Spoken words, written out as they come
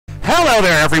Hello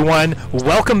there, everyone.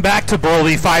 Welcome back to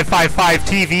Broly 555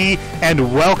 TV,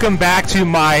 and welcome back to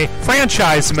my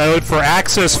franchise mode for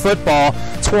Access Football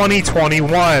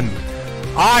 2021.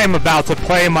 I'm about to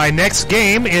play my next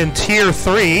game in Tier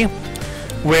 3,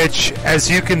 which, as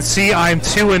you can see, I'm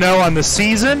 2-0 on the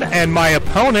season, and my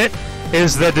opponent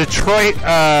is the Detroit,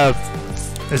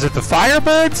 is it the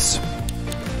Firebirds?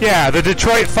 Yeah, the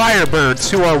Detroit Firebirds,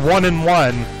 who are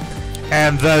 1-1.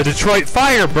 And the Detroit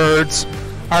Firebirds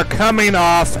are coming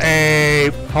off a...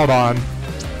 Hold on.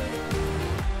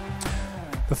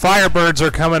 The Firebirds are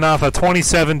coming off a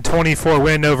 27-24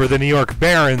 win over the New York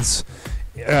Barons.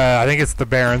 I think it's the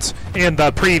Barons, in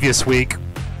the previous week.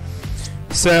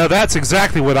 So that's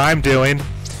exactly what I'm doing.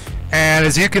 And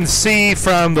as you can see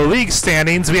from the league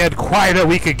standings, we had quite a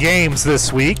week of games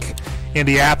this week.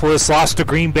 Indianapolis lost to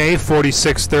Green Bay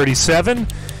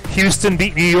 46-37. Houston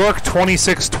beat New York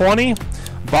 26-20.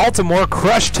 Baltimore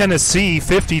crushed Tennessee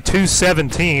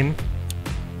 52-17.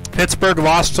 Pittsburgh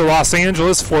lost to Los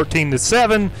Angeles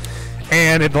 14-7.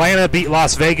 And Atlanta beat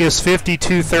Las Vegas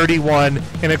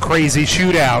 52-31 in a crazy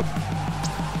shootout.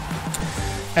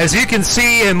 As you can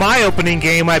see in my opening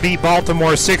game, I beat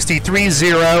Baltimore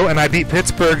 63-0, and I beat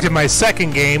Pittsburgh in my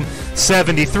second game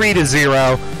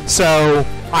 73-0. So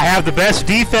I have the best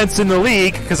defense in the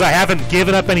league because I haven't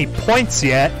given up any points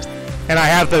yet. And I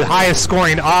have the highest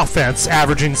scoring offense,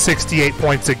 averaging 68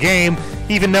 points a game,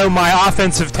 even though my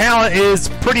offensive talent is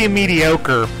pretty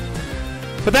mediocre.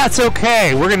 But that's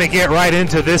okay. We're going to get right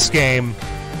into this game.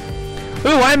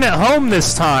 Ooh, I'm at home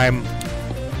this time.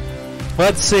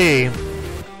 Let's see.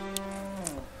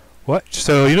 What?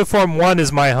 So uniform 1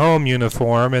 is my home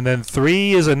uniform, and then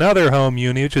 3 is another home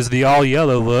uni, which is the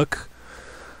all-yellow look.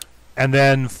 And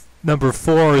then number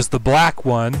 4 is the black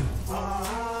one.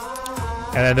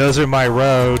 And then those are my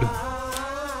road.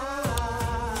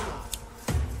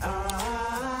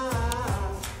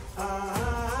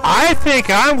 I think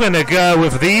I'm going to go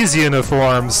with these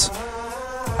uniforms.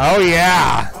 Oh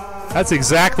yeah, that's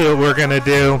exactly what we're going to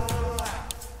do.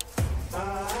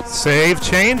 Save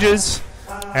changes.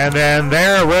 And then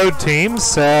they're a road team,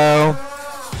 so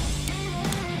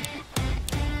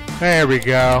there we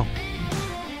go.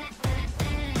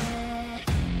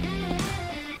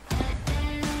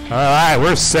 Alright,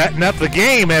 we're setting up the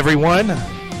game, everyone.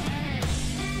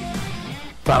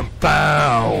 Bum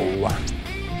bow.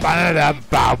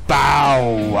 Ba-da-da-bow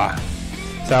bow.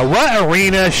 So what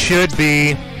arena should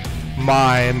be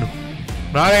mine?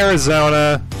 Not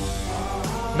Arizona.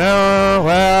 No,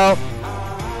 well,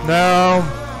 no.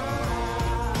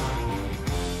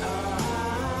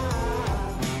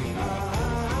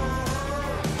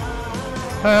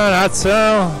 Not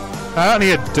so. I don't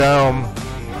need a dome.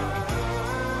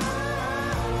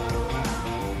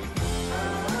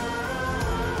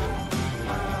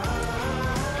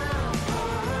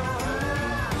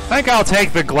 I think I'll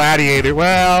take the Gladiator.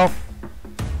 Well,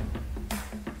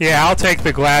 yeah, I'll take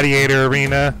the Gladiator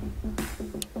arena.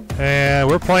 And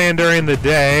we're playing during the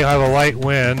day. I have a light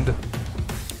wind.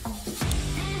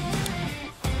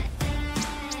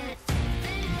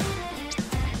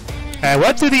 And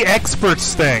what do the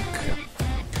experts think?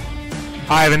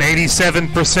 I have an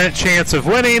 87% chance of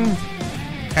winning,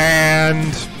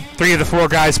 and 3 of the 4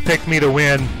 guys picked me to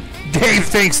win. Dave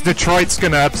thinks Detroit's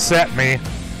going to upset me.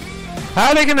 How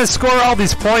are they going to score all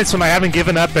these points when I haven't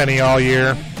given up any all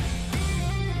year?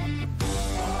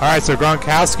 Alright, so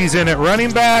Gronkowski's in at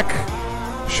running back.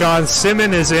 Sean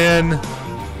Simmons is in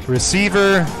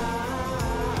receiver.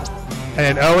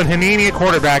 And Owen Hanini at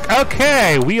quarterback.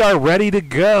 Okay, we are ready to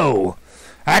go.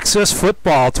 Access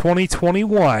Football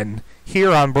 2021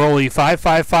 here on Broly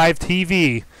 555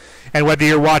 TV. And whether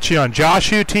you're watching on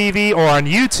Joshu TV or on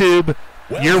YouTube,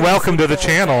 you're welcome to the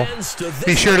channel.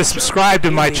 Be sure to subscribe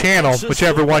to my channel,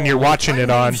 whichever one you're watching it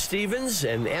on. Stevens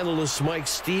and analyst Mike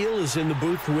Steele is in the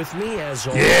booth with me as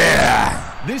always.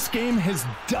 Yeah. This game has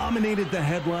dominated the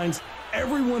headlines.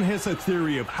 Everyone has a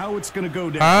theory of how it's going to go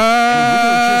down.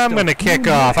 I'm going to kick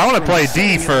off. I want to play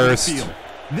D first.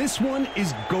 This one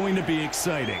is going to be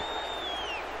exciting.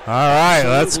 All right,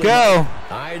 let's go.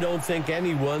 I don't think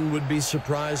anyone would be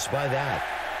surprised by that.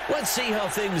 Let's see how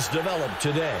things develop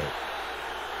today.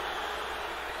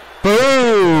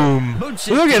 Boom!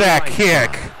 Look at that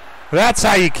kick. That's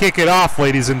how you kick it off,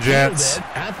 ladies and gents.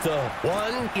 At the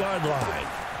 1-yard line.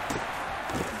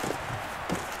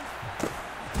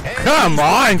 Come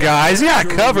on, guys. You got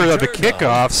covered of the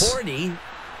kickoffs.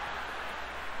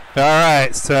 All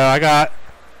right, so I got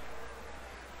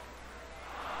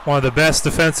One of the best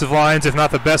defensive lines, if not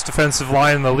the best defensive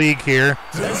line in the league here.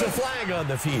 There's a flag on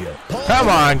the field. Come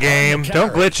on, game.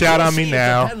 Don't glitch out on me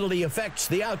now. The penalty affects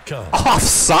the outcome.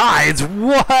 Offsides?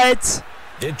 What?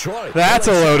 Detroit. That's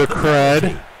a load of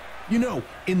crud. You know,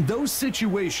 in those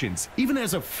situations, even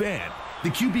as a fan, the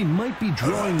QB might be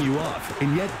drawing you off,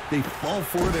 and yet they fall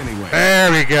for it anyway.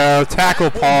 There we go.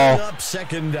 Tackle Paul. Up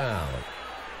second down.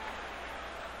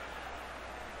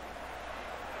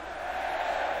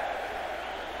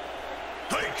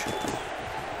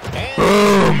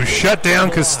 Boom. Shut down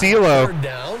Castillo.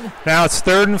 Now it's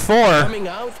 3rd and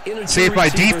 4. See if my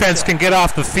defense can get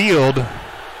off the field.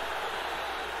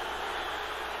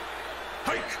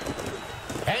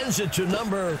 Hands it to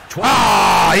number 12.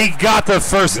 Ah, he got the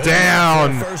first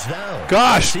down.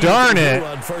 Gosh darn it.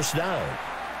 On first down.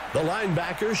 The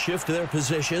linebackers shift their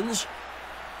positions.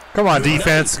 Come on,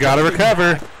 defense. Got to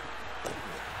recover.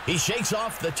 He shakes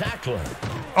off the tackler.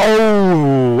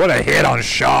 Oh, what a hit on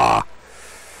Shaw.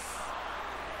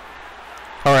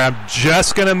 All right, I'm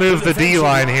just going to move the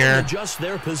D-line here. Adjust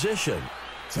their position.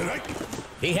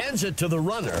 He hands it to the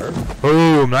runner.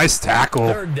 Boom, nice tackle.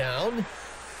 3rd down.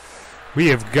 We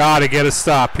have got to get a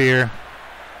stop here.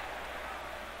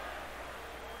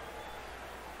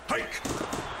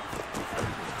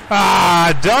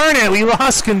 Ah, darn it, we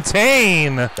lost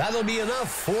contain. That'll be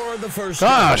enough for the first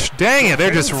Gosh, down. dang it,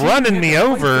 they're just running me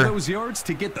over. Those yards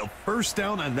to get the first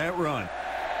down on that run.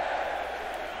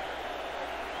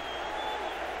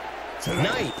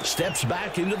 Knight steps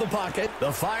back into the pocket.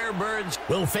 The Firebirds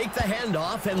will fake the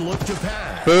handoff and look to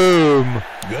pass. Boom.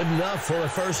 Good enough for a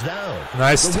first down.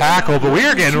 Nice tackle, but we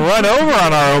are getting run over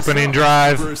on our opening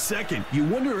drive. For a second, you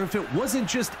wonder if it wasn't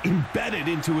just embedded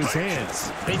into his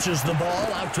hands. Pitches the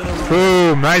ball out to the right.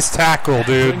 Boom, nice tackle,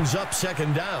 dude. Brings up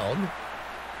second down.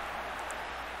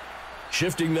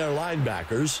 Shifting their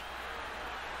linebackers.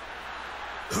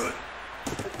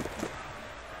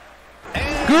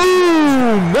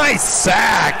 Boom, nice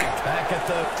sack. Back at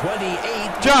the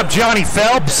 28. Good job, Johnny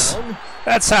Phelps.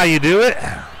 That's how you do it.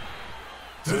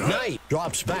 Knight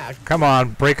drops back. Come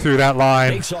on, break through that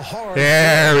line. Makes a hard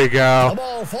There we The go.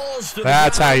 ball falls to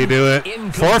That's the how you do it.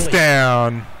 Incomplete. 4th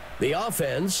down. The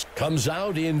offense comes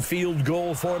out in field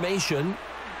goal formation.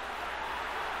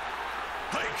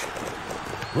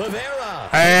 Rivera.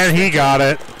 And he got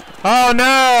it. Oh no,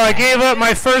 I gave up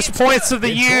my first points of the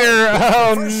year.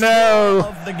 Oh no.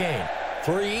 Of the game.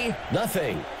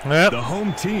 3-0. Yep. The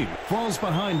home team falls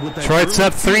behind with that. Detroit's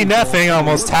up 3-0,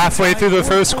 almost halfway through the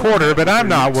first quarter, but I'm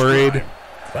not worried.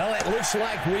 Well, it looks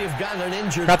like we've got an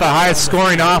injured. Got the highest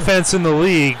scoring offense in the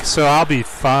league, so I'll be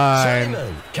fine.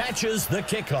 Simon catches the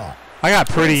kickoff. I got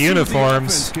pretty Let's see what the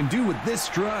uniforms. offense can do with this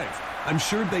drive. I'm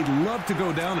sure they'd love to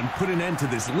go down and put an end to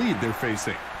this lead they're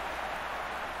facing.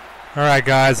 All right,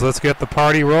 guys, let's get the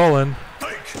party rolling.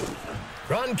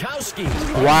 Gronkowski.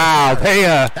 Wow,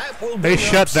 That will they bring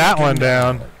shut up that one second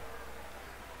down.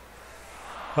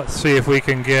 Let's see if we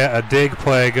can get a dig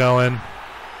play going.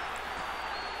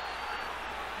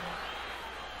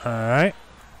 All right.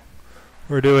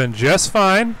 We're doing just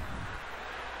fine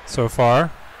so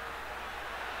far.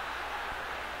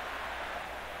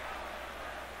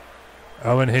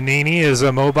 Owen Hanini is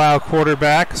a mobile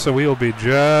quarterback, so we will be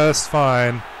just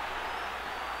fine.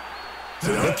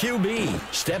 The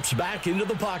QB steps back into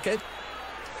the pocket.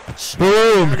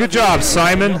 Boom. Good job,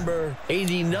 Simon. Number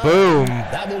 89. Boom.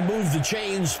 That will move the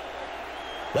chains.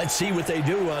 Let's see what they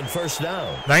do on first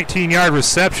down. 19-yard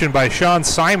reception by Sean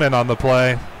Simon on the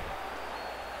play.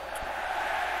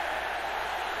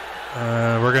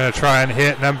 We're going to try and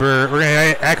hit we're going to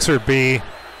hit X or B.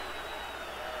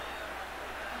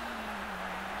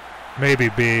 Maybe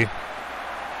B.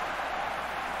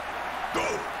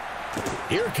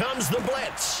 Here comes the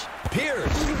blitz.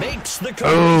 Pierce makes the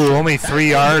coverage. Oh, only 3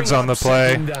 yards on the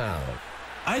play.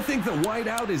 I think the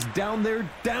wideout is down there.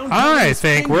 I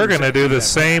think we're going to do the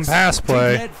same pass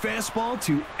play. Take that fastball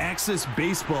to Axis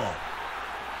Baseball.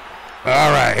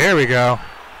 All right, here we go.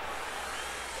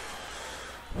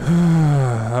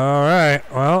 All right,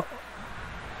 well.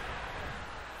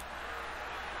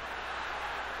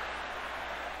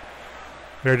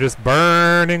 They're just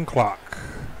burning clock.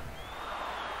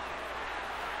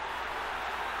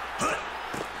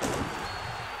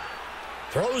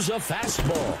 Throws a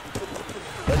fastball.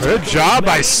 Good job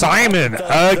by Simon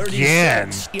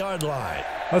again. Yard line.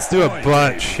 Let's do a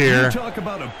bunch here. You talk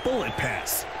about a bullet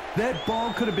pass. That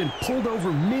ball could have been pulled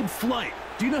over mid-flight.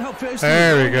 Do you know how fast?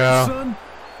 There we go. Son?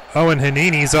 Owen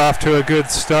Hanini's off to a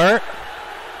good start.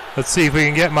 Let's see if we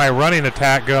can get my running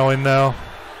attack going, though.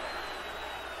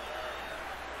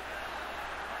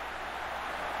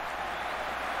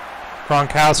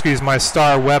 Gronkowski's my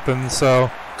star weapon,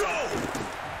 so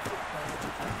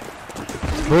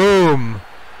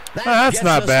That's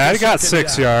not bad. He got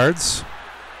 6 yards.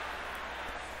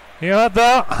 You know what,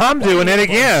 though? I'm doing it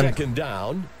again. Second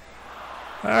down.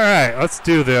 All right, let's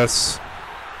do this.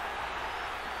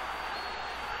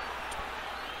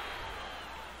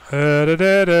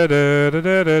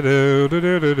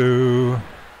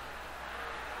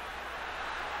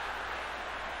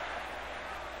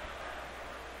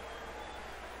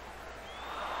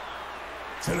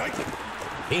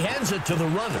 He hands it to the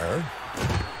runner.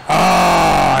 Oh,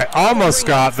 I almost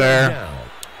got there. Down.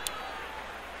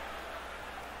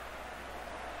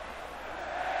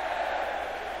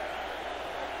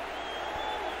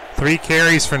 Three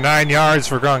carries for 9 yards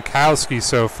for Gronkowski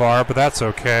so far, but that's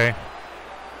okay.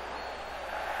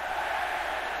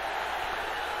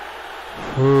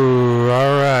 Ooh,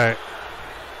 all right.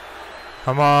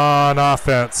 Come on,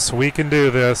 offense. We can do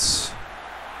this.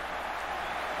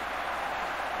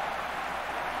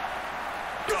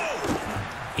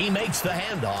 He makes the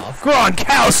handoff.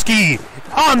 Gronkowski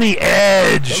on the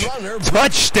edge.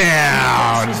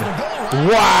 Touchdown.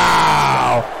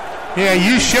 Wow. Yeah,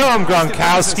 you show him,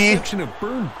 Gronkowski. A section of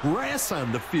burned grass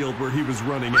on the field where he was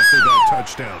running after that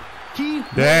touchdown. He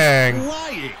Dang. was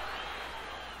flying.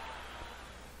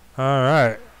 All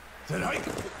right.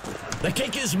 The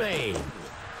kick is made.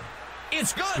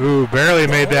 It's good. Ooh, barely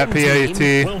made that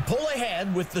PAT. Will pull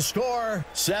ahead with the score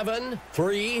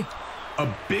 7-3. A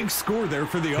big score there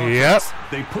for the offense. Yep.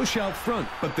 They push out front,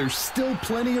 but there's still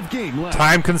plenty of game left.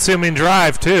 Time-consuming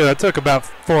drive, too. That took about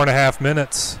 4.5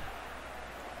 minutes.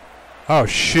 Oh,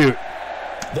 shoot.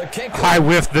 The kicker I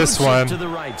whiffed this one. to the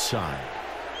right side.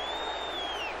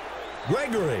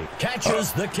 Gregory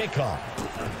catches the kickoff.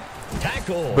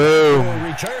 Tackle. Boom. For a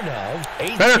return of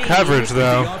 18. Better coverage,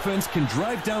 though. The offense can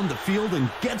drive down the field and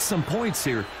get some points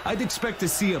here. I'd expect to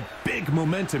see a big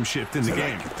momentum shift in the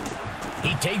game.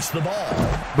 He takes the ball.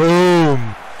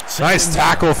 Boom. Nice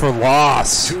tackle for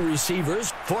loss. 2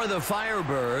 receivers for the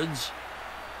Firebirds.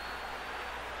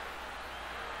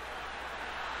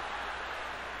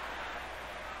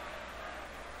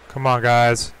 Come on,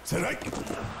 guys.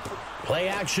 Play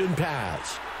action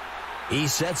pass. He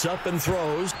sets up and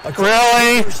throws.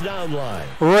 Really? First down line.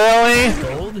 Really?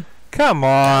 Tackled. Come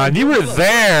on. You were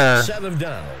there. 7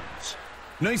 downs.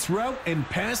 Nice route and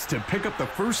pass to pick up the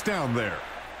first down there.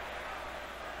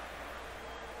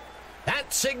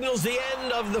 That signals the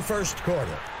end of the first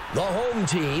quarter. The home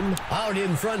team out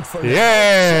in front for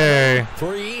Yay.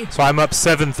 3. So I'm up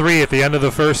 7-3 at the end of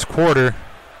the first quarter.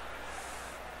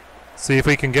 See if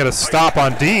we can get a stop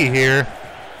on D here.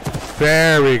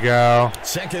 There we go.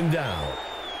 Second down.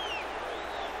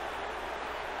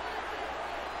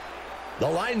 The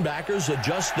linebackers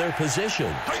adjust their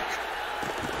position.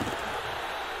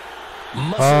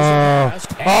 Oh,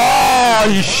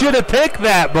 you should have picked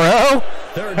that, bro.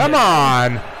 Come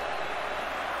on.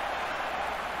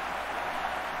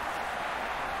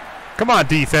 Come on,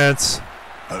 defense.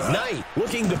 Knight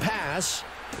looking to pass.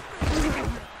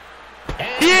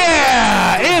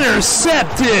 Yeah,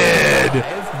 intercepted.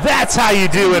 That's how you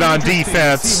do it on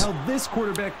defense. See how this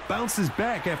quarterback bounces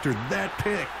back after that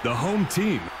pick. The home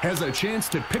team has a chance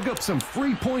to pick up some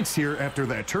free points here after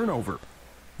that turnover.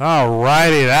 All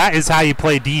righty, that is how you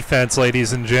play defense,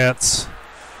 ladies and gents.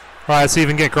 All right, let's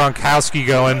even get Gronkowski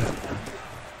going.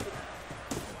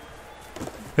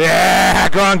 Yeah,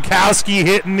 Gronkowski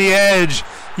hitting the edge.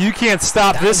 You can't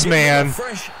stop this man.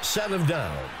 Fresh set of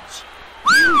downs.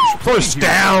 Push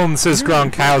down, says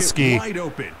Gronkowski. Wide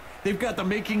open. They've got the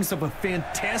makings of a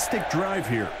fantastic drive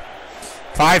here.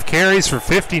 5 carries for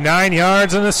 59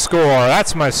 yards and a score.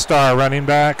 That's my star running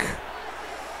back.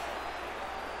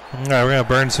 All right, we're going to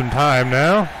burn some time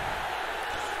now.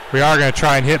 We are going to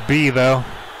try and hit B, though.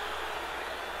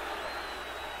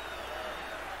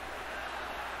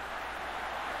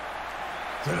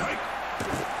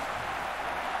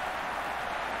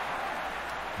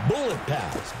 Bullet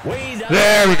pass. Way down.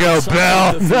 There we go,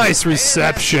 Bell. Nice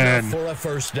reception. For a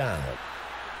first down.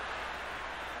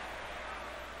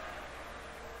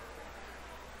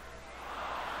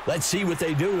 Let's see what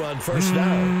they do on first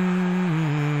down.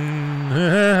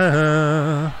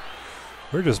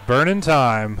 We're just burning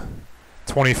time.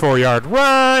 24-yard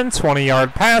run,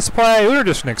 20-yard pass play. We're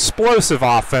just an explosive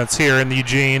offense here in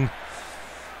Eugene.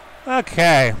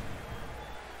 Okay.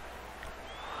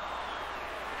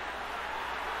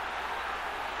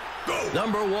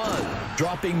 Number 1,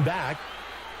 dropping back.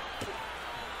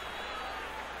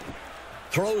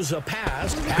 Throws a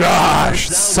pass. Gosh,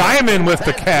 Simon with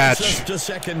the catch. Just a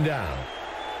second down.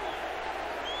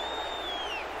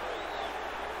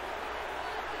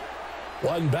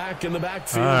 One back in the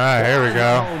backfield. All right, here we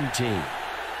go. Home team.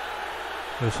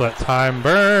 Just let time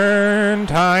burn,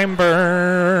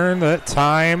 let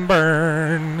time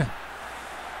burn.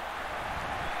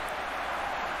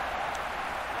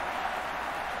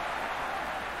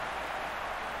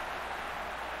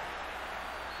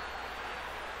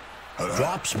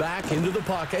 Drops back into the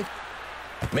pocket.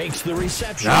 Makes the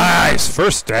reception. Nice,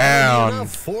 first down.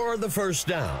 Enough for the first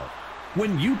down.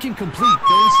 When you can complete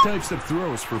those types of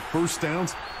throws for first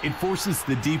downs, it forces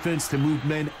the defense to move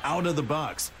men out of the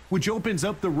box, which opens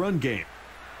up the run game.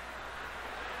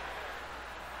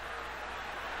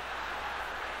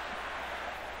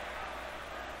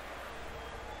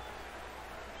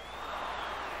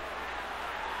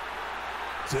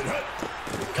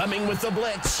 Coming with the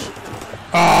blitz.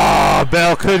 Oh,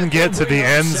 Bell couldn't get to the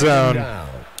end zone.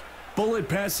 Bullet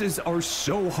passes are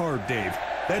so hard, Dave.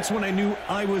 That's when I knew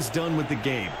I was done with the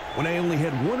game, when I only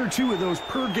had 1 or 2 of those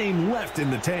per game left in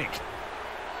the tank.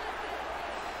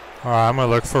 All right, I'm going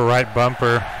to look for right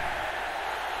bumper.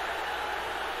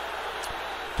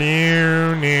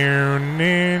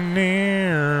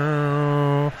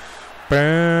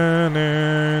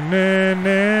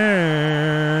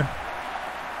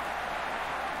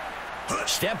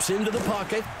 Steps into the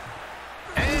pocket.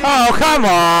 Oh, come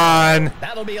on.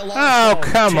 That'll be a long Oh, ball.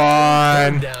 come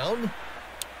on. Down.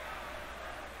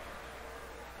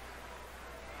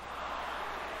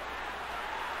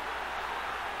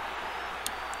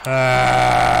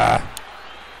 The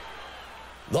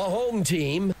home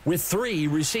team with 3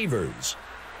 receivers.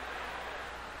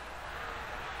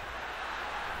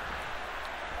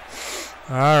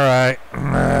 All right.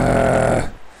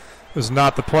 Was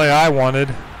not the play I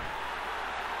wanted.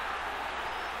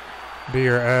 B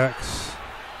or X.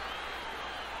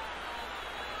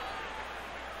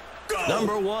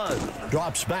 Number 1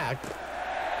 drops back.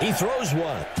 He throws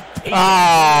one.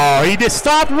 Oh, he just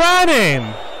stopped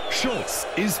running. Schultz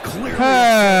is clearly crap.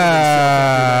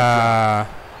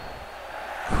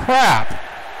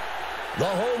 The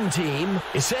home team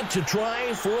is set to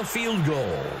try for a field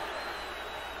goal.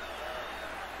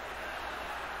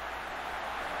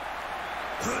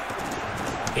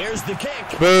 Here's the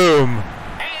kick. Boom.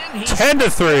 And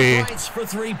 10-3. Points for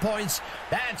 3 points.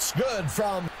 That's good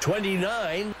from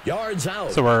 29 yards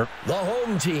out. So we're the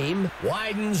home team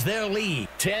widens their lead.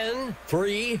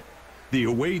 10-3. The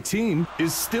away team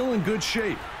is still in good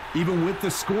shape. Even with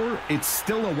the score, it's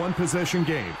still a one-possession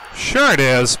game. Sure it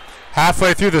is.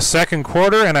 Halfway through the second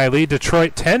quarter, and I lead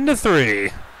Detroit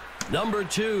 10-3. Number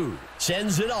 2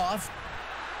 sends it off.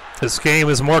 This game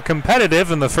is more competitive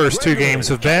than the first 2 games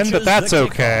have been, but that's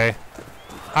okay.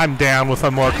 I'm down with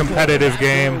a more competitive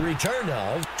game. Return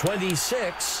of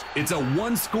 26. It's a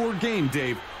one-score game,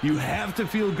 Dave. You have to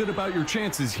feel good about your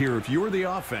chances here if you're the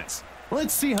offense.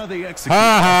 Let's see how they execute.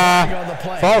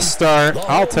 False start.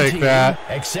 I'll take that.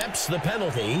 Accepts the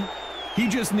penalty. He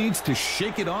just needs to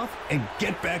shake it off and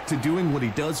get back to doing what he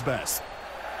does best.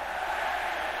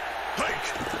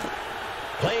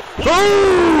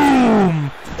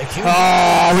 Boom!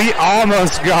 Oh, we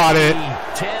almost got it.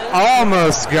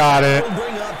 Almost got it.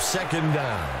 Bring up second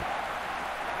down.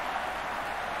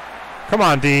 Come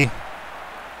on, D.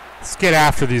 Let's get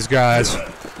after these guys.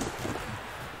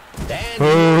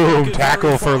 Boom!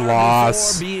 Tackle for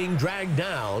loss. Being dragged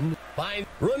down by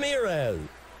Ramirez.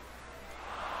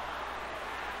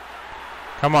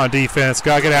 Come on, defense.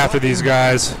 Gotta get after these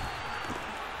guys.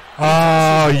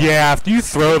 Oh, yeah. If you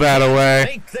throw that away.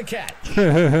 Make the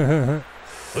catch.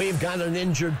 We've got an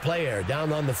injured player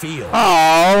down on the field.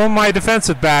 Oh, my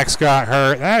defensive backs got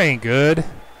hurt. That ain't good.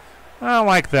 I don't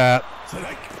like that.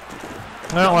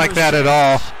 I don't like that at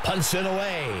all. Punts it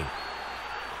away.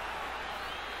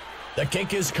 The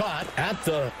kick is caught at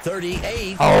the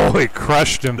 38. Oh, it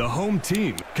crushed him. The home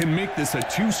team can make this a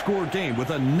 2-score game with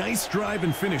a nice drive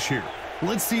and finish here.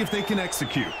 Let's see if they can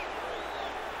execute.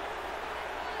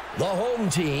 The home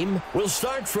team will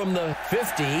start from the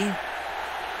 50.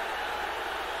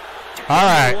 All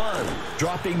right.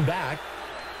 Dropping back.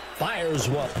 Fires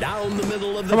one down the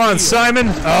middle of the Come on, field. Simon.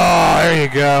 Oh, there you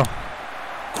go.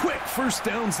 Quick first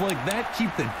downs like that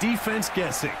keep the defense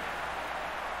guessing.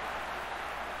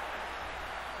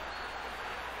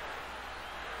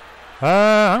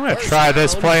 I'm going to try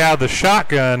this play out of the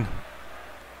shotgun.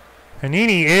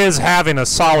 Panini is having a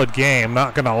solid game,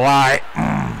 not going to lie.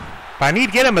 But I need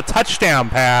to get him a touchdown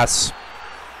pass.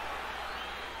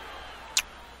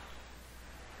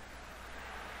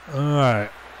 All right.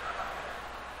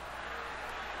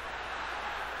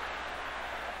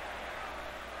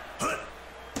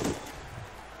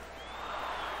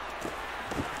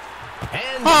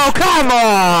 Oh, come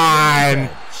on!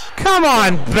 Come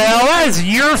on, Bell. That is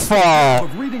your fault.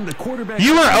 Reading the quarterback.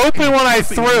 You were open when I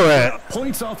threw it.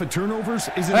 Points off of turnovers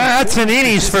is That's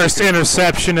Anini's first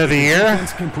interception of the year.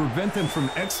 Defense can prevent them from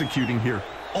executing here.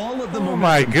 All of the Oh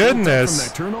my goodness!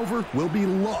 From that turnover will be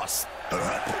lost.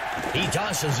 He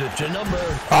tosses it to number.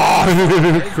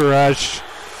 Oh, crush!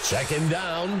 Second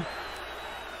down.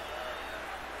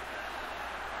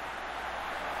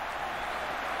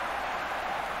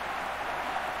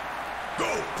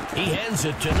 He hands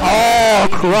it to number. Oh,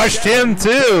 crushed him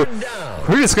too. Down.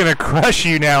 We're just gonna crush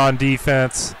you now on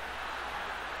defense.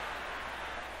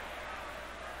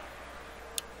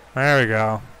 There we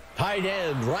go. Tight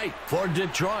end right for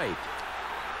Detroit.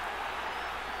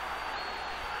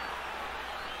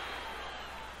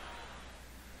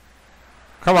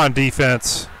 Come on,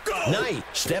 defense. Knight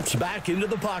steps back into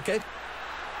the pocket.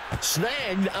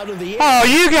 Snagged out of the air. Oh,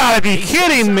 you gotta be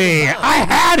kidding me! I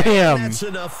had him! That's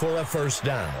enough for a first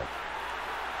down.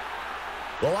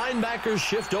 The linebackers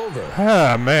shift over.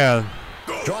 Oh, man.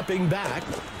 Dropping back.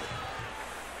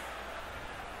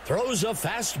 Throws a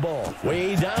fastball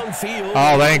way downfield.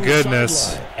 Oh, thank on the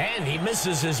goodness. sideline. And he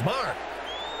misses his mark.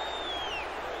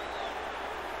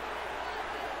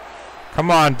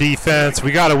 Come on, defense.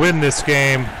 We gotta win this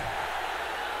game.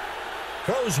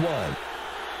 Throws one.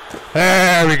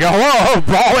 There we go. Whoa,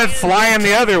 ball went flying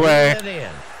the other way. Get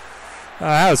in.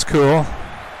 That was cool.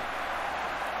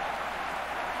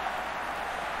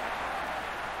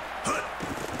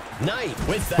 Knight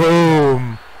with that.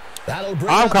 Boom. That'll bring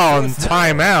I'm up calling fourth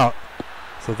down. timeout.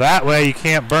 So that way you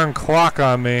can't burn clock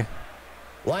on me.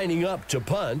 Lining up to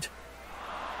punt.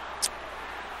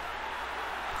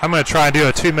 I'm going to try and do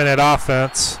a 2-minute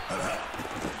offense.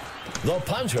 The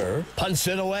punter punts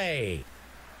it away.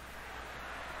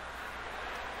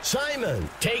 Simon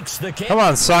takes the kick. Come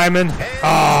on, Simon. And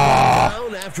Ah.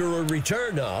 down after a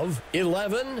return of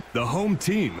 11. The home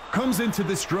team comes into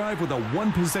this drive with a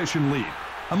one-possession lead.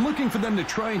 I'm looking for them to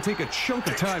try and take a chunk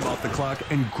of time off the clock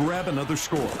and grab another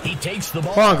score. He takes the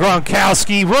ball. Come on,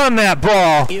 Gronkowski. Run that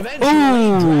ball. Eventually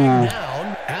Ooh. dragged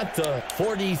down at the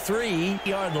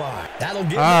 43-yard line. That'll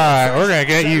give All right, we're going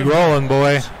to get you rolling,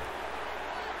 boy.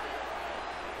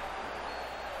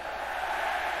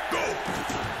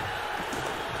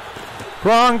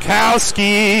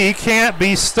 Gronkowski can't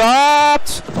be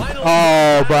stopped.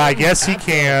 Oh, but I guess he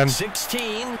can.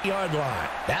 16-yard line.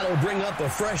 That'll bring up a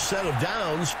fresh set of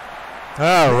downs.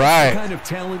 All The right. kind of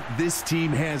talent this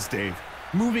team has, Dave.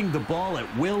 Moving the ball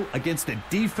at will against a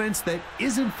defense that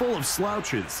isn't full of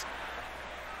slouches.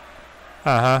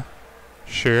 Uh-huh.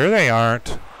 Sure they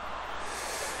aren't.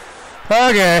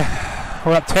 Okay.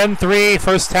 We're up 10-3.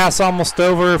 First half's almost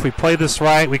over. If we play this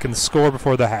right, we can score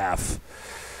before the half.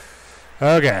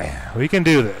 Okay. We can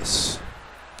do this.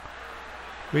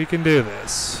 We can do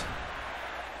this.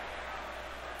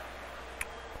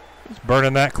 Just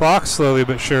burning that clock slowly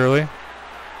but surely.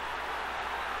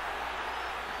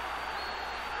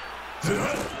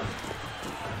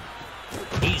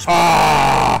 He's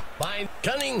Ah! by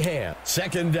Cunningham.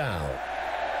 Second down.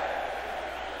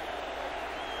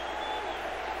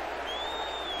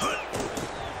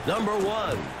 Number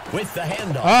one with the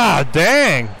handoff. Ah,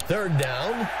 dang. Third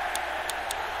down.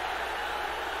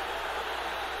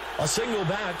 A single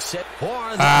back set for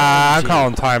the I'm home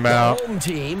calling team. timeout. The home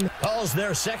team calls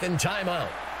their second timeout.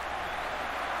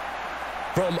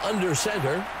 From under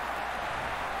center.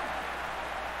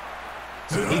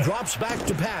 He drops back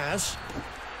to pass.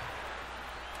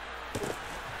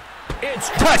 It's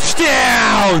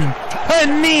Touchdown!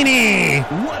 Panini!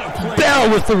 What a play! Bell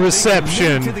with the They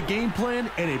reception. commit to the game plan,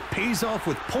 and it pays off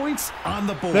with points on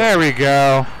the board. There we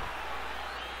go.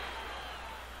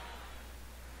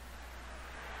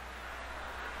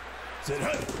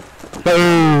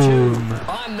 Boom.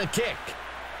 on the kick.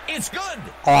 It's good.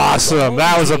 Awesome.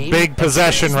 That was a big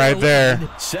possession right there.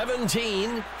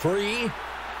 17-3.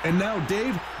 And now,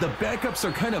 Dave, the backups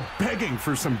are kind of begging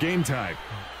for some game time.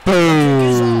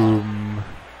 Boom.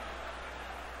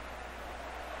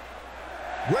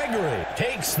 Gregory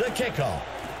takes the kickoff.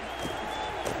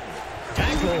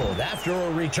 Tackled after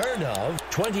a return of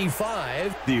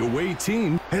 25. The away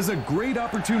team has a great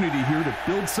opportunity here to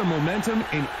build some momentum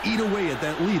and eat away at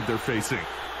that lead they're facing.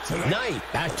 Knight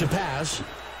back to pass.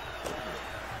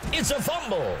 It's a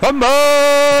fumble. Fumble.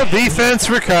 Defense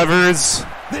recovers.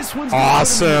 This one's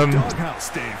Awesome. doghouse,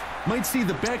 Dave. Might see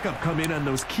the backup come in on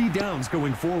those key downs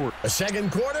going forward. The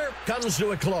second quarter comes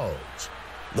to a close.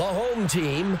 The home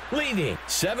team leading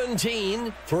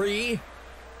 17-3.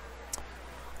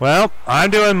 Well,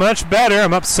 I'm doing much better.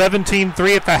 I'm up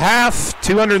 17-3 at the half.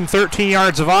 213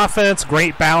 yards of offense.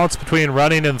 Great balance between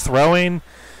running and throwing.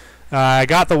 I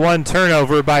got the one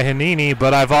turnover by Hanini,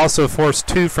 but I've also forced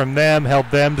 2 from them,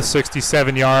 held them to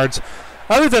 67 yards.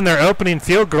 Other than their opening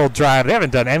field goal drive, they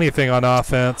haven't done anything on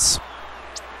offense.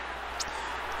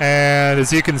 And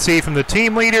as you can see from the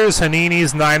team leaders,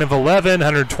 Hanini's 9 of 11,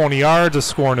 120 yards, a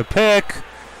score and a pick.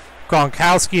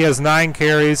 Gronkowski has 9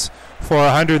 carries for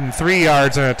 103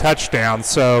 yards and a touchdown.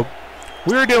 So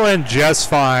we're doing just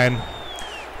fine.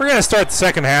 We're going to start the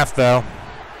second half, though.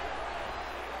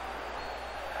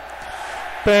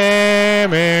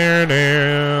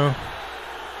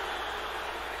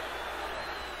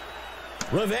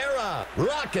 Rivera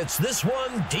rockets this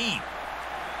one deep.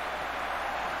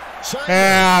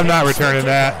 I'm not returning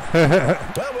that.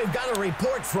 Well, we've got a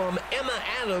report from Emma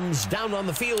Adams down on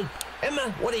the field.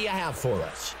 Emma, what do you have for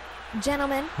us?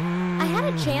 Gentlemen, I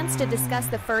had a chance to discuss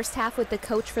the first half with the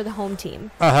coach for the home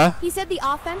team. He said the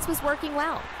offense was working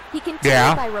well. He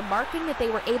continued by remarking that they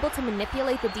were able to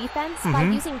manipulate the defense by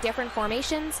using different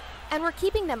formations and were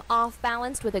keeping them off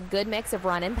balanced with a good mix of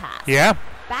run and pass. Yeah.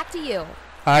 Back to you.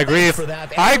 I agree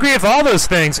with all those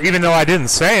things, even though I didn't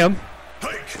say them.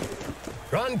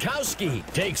 Gronkowski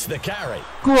takes the carry.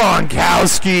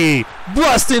 Gronkowski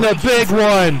busting a big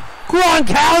one.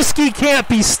 Gronkowski can't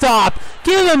be stopped.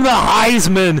 Give him the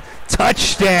Heisman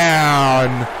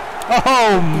touchdown.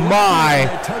 Oh, my.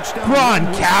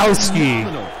 Gronkowski.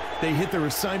 They hit their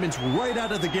assignments right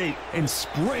out of the gate and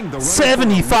sprang the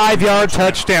 75-yard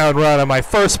touchdown run on my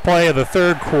first play of the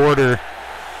third quarter.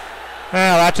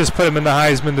 Well, that just put him in the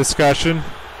Heisman discussion.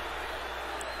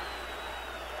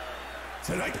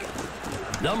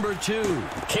 Number 2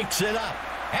 kicks it up,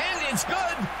 and it's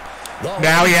good.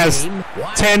 Now he has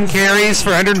 10 carries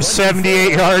for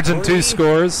 178 yards and 2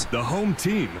 scores. The home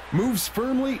team moves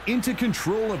firmly into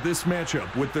control of this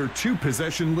matchup with their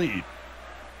 2-possession lead.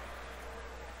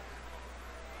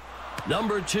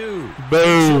 Number 2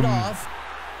 boom. It off.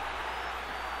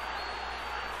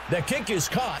 The kick is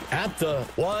caught at the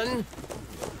 1.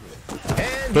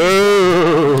 And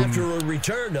boom. After a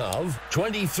return of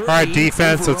 23. All right,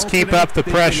 defense, let's keep up the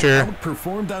pressure.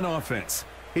 Outperformed on offense.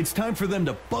 It's time for them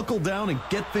to buckle down and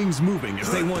get things moving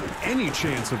if they want any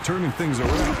chance of turning things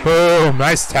around. Boom,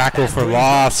 nice tackle for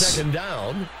loss. Second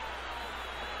down.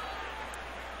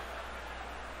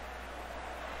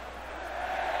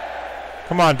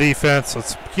 Come on, defense,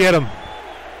 let's get him.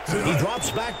 He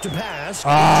drops back to pass.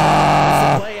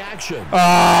 Play action.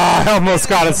 I almost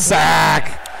got a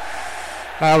sack.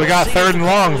 We got 3rd and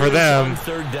long for them.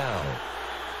 Third down.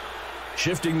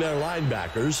 Shifting their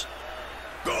linebackers.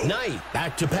 Knight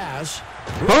back to pass.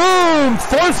 Boom!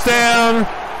 4th down.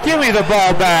 Give me the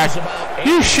ball back.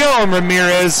 You show him,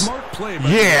 Ramirez. Smart play by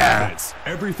yeah. defense.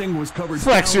 Everything was covered.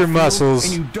 Flex your muscles.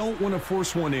 And you don't want to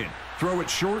force one in. Throw it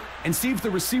short and see if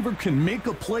the receiver can make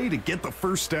a play to get the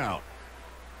first down.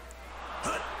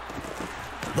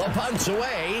 The punt's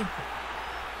away.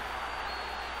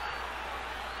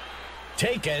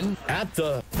 Taken at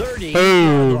the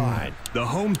 30-yard line. The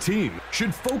home team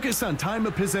should focus on time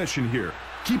of possession here.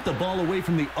 Keep the ball away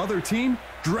from the other team.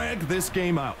 Drag this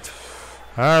game out.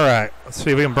 All right. Let's see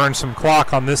if we can burn some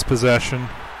clock on this possession.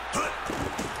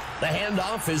 The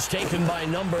handoff is taken by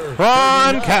number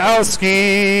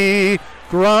Gronkowski.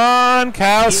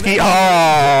 Gronkowski.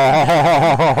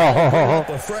 Oh.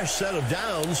 A fresh set of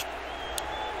downs.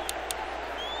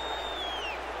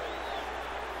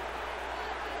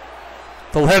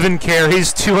 The 11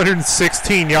 carries,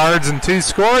 216 yards and 2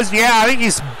 scores. Yeah, I think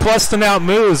he's busting out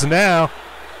moves now.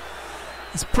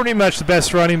 He's pretty much the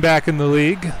best running back in the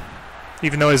league,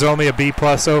 even though he's only a B+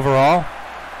 overall.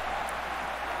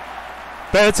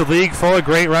 But it's a league full of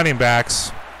great running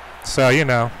backs, so you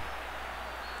know.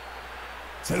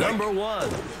 Number 1,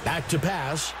 back to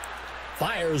pass,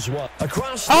 fires one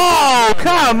across. Oh,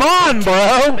 come on,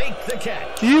 bro! Make the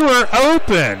catch. You were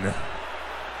open.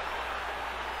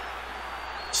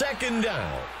 Second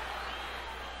down.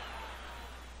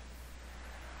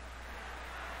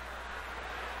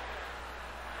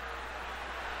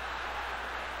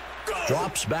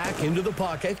 Drops back into the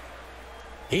pocket.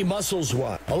 He muscles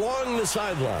one along the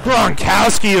sideline.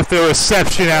 Gronkowski with the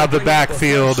reception out of the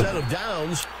backfield. Set of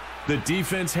downs. The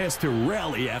defense has to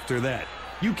rally after that.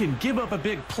 You can give up a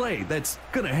big play. That's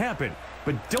going to happen.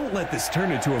 But don't let this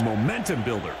turn into a momentum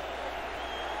builder.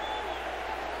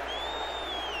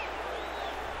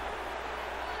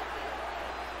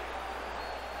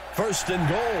 First and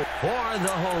goal for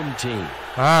the home team.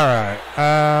 All right.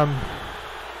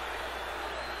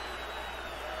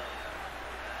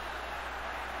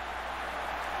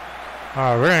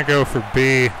 We're going to go for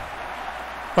B.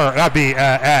 Or that'd be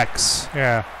X.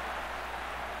 Yeah.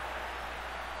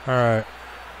 All right.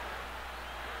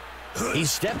 He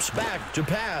steps back to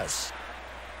pass.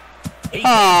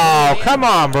 Oh, come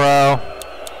on, bro.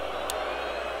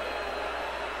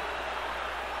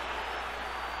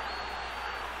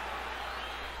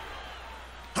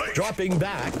 Dropping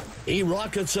back, he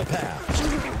rockets a pass.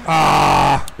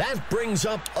 That brings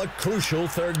up a crucial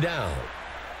third down.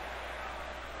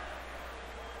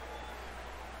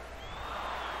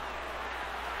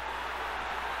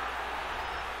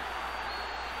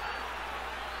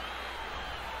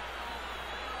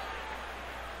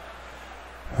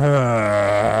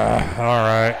 All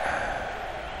right.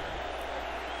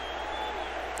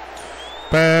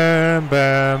 Bam,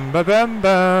 bam, ba, bam,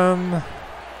 bam.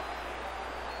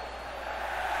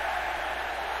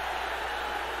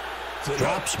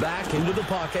 Drops back into the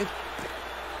pocket.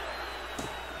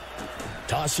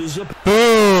 Tosses a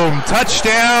boom!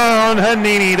 Touchdown,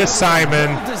 Hanini to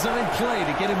Simon. Well-designed play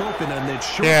to get him open on that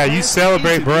short Yeah, you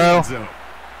celebrate, bro.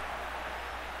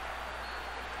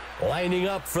 Lining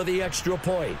up for the extra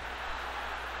point.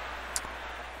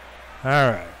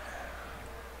 All right.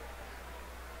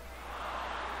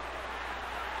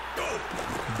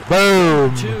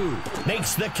 Boom! Two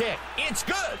makes the kick. It's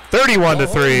good.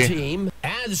 31-3. Team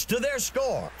adds to their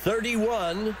score.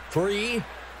 31-3.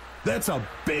 That's a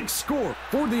big score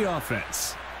for the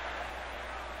offense.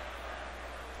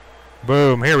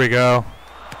 Boom! Here we go.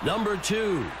 Number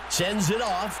 2 sends it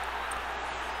off.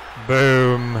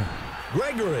 Boom!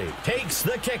 Gregory takes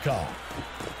the kickoff.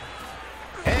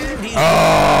 And he's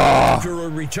after a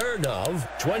return of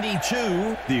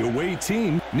 22. The away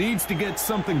team needs to get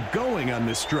something going on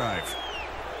this drive.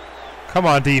 Come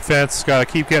on, defense. Got to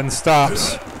keep getting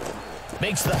stops.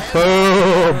 Makes the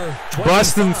boom!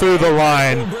 Busting through the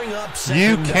line.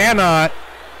 You cannot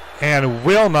and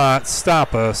will not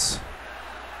stop us.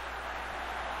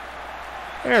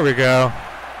 There we go.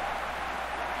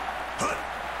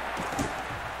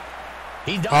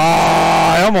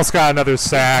 I almost got another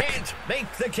sack. Can't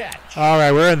make the catch. All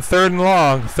right, we're in 3rd and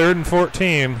long, 3rd and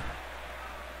 14.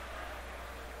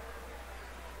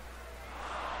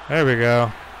 There we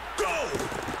go.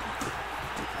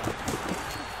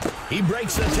 He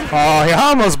breaks the tackle. Oh, he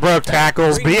almost broke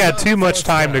tackles, but he had too much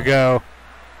time to go.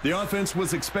 The offense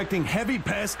was expecting heavy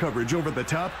pass coverage over the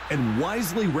top and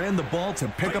wisely ran the ball to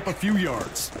pick up a few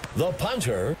yards. The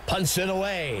punter punts it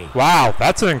away. Wow,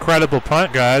 that's an incredible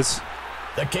punt, guys.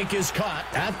 The kick is caught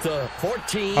at the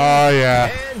 14. Oh, yeah.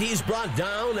 And he's brought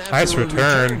down after nice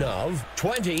return. Of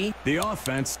 20. The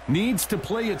offense needs to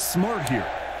play it smart here.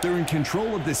 They're in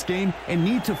control of this game and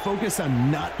need to focus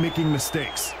on not making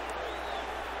mistakes.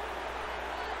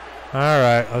 All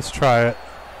right, let's try it.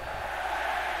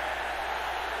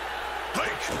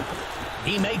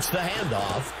 He makes the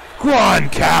handoff.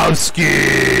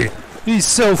 Gronkowski! He's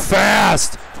so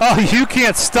fast. Oh, you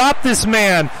can't stop this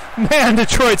man. Man,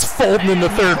 Detroit's folding in the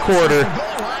 3rd quarter.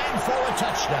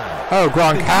 Oh,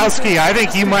 Gronkowski, I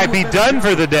think you might be done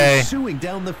for the day.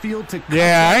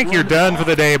 Yeah, I think you're done for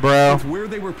the day, bro. Where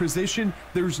they were positioned,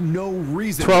 there's no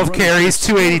reason. 12 carries,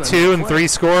 282, and 3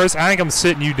 scores. I think I'm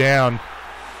sitting you down.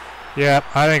 Yep,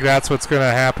 I think that's what's going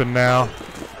to happen now.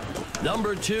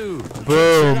 Number 2.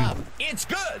 Boom. It's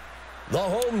good. The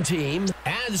home team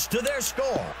adds to their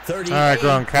score. 38. All right,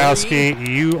 Gronkowski,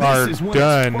 you are this is when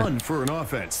done. It's fun for an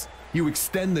offense. You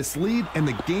extend this lead, and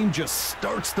the game just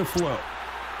starts to flow. All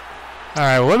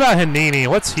right, what about Hanini?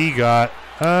 What's he got?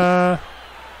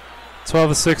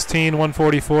 12 of 16,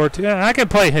 144. Yeah, I can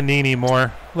play Hanini more,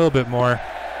 a little bit more.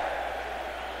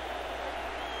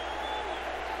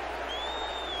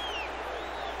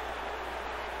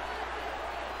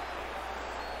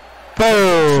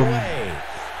 Boom.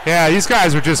 Yeah, these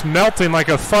guys were just melting like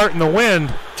a fart in the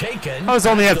wind. I was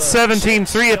only at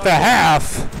 17-3 at the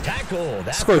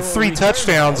half. Scored 3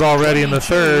 touchdowns already in the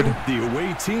 3rd. The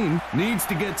away team needs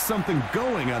to get something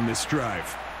going on this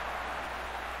drive.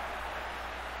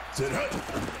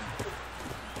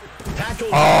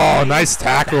 Oh, nice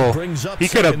tackle. He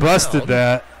could have busted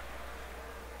that.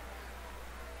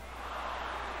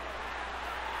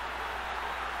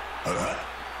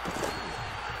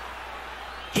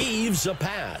 Heaves a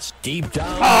pass deep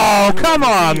down. Oh, come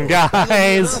on,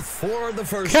 guys.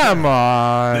 Come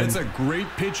on. That's a great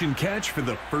pitch and catch for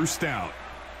the first down.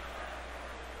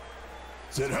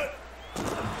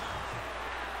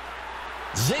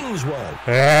 Zings one.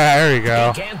 Yeah, there you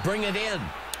go. He can't bring it in.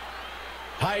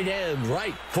 Tight end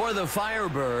right for the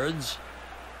Firebirds.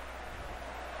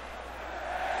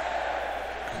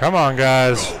 Come on,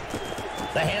 guys.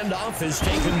 The handoff is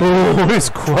taken. Ooh, he's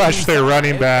crushed their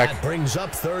running back. That brings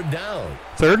up 3rd down.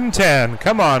 3rd and 10.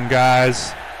 Come on,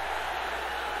 guys.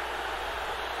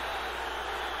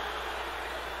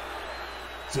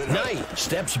 Knight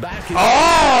steps back. Oh!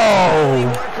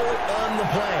 On the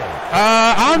play.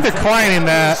 I'm declining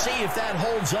that. See if that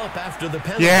holds up after the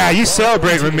penalty. Yeah, you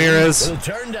celebrate, Ramirez. Will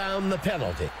turn down the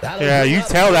penalty. Yeah, you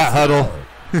tell that huddle.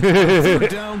 Third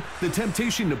down, the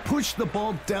temptation to push the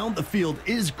ball down the field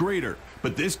is greater,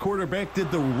 but this quarterback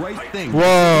did the right thing.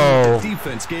 Whoa. The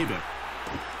defense gave him.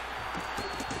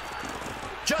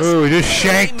 Ooh, he just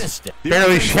shanked,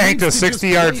 barely shanked a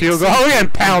 60-yard field goal. Oh,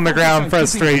 and pound the ground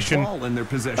frustration. Oh,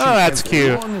 that's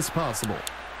cute. As long as possible.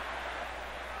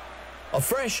 A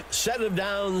fresh set of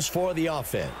downs for the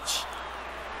offense.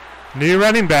 New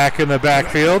running back in the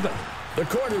backfield. The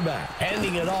quarterback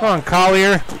handing it off. Come on,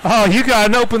 Collier. Oh, you got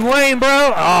an open lane,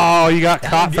 bro. Oh, you got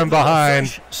caught from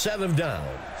behind. Set of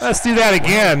downs. Let's do that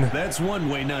again. That's one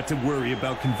way not to worry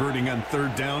about converting on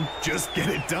third down. Just get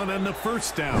it done on the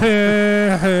first down.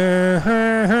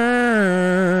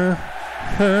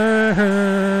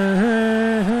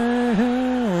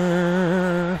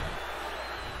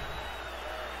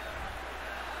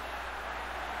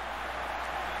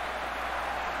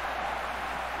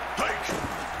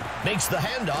 Makes the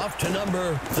handoff to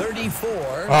number 34.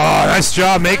 Oh, nice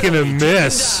job making him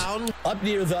miss. Up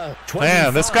near the 25.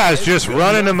 Man, this guy's just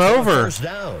running him over.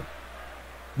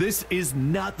 This is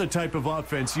not the type of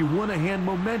offense you want to hand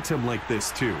momentum like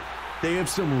this to. They have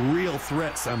some real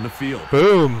threats on the field.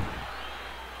 Boom.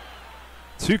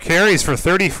 2 carries for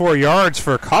 34 yards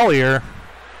for Collier.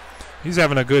 He's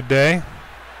having a good day.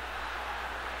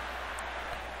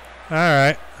 All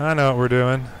right, I know what we're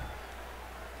doing.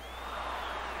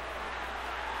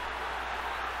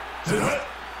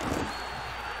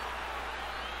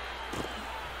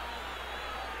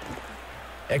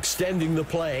 Extending the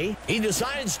play, he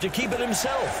decides to keep it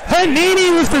himself.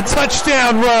 Hanini with the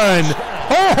touchdown run.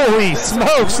 Holy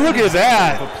smokes, look at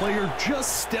that. A player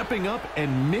just stepping up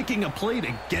and making a play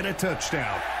to get a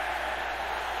touchdown.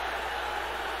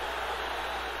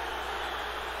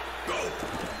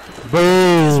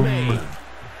 Boom.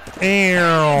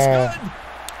 Ew.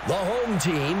 The home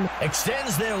team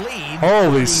extends their lead.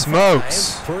 Holy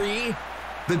smokes. 3.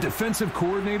 The defensive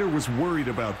coordinator was worried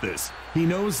about this. He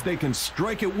knows they can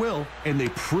strike at will, and they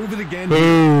prove it again.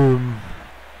 Boom.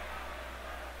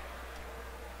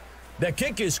 The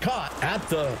kick is caught at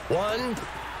the 1.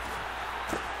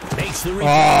 Makes the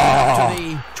return to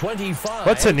the 25.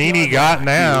 What's Hanini got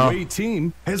now? The away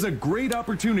team has a great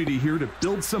opportunity here to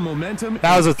build some momentum.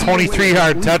 That was a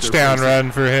 23-yard touchdown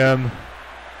run for him.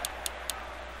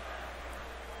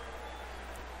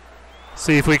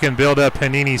 See if we can build up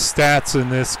Hanini's stats in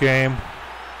this game.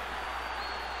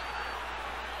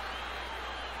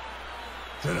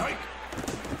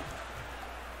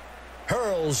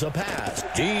 Hurls a pass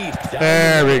deep.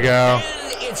 There we go.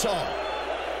 And it's off.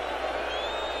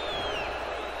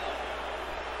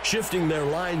 Shifting their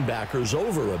linebackers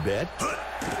over a bit.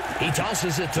 He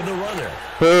tosses it to the runner.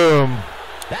 Boom.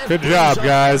 Good job,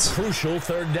 guys. Crucial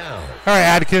third down. All right,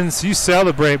 Adkins, you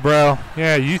celebrate, bro.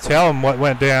 Yeah, you tell him what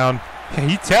went down.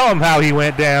 You tell him how he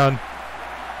went down.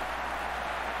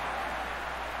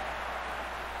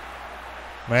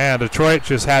 Man, Detroit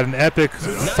just had an epic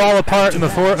fall apart in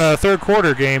the third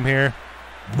quarter game here.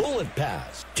 Bullet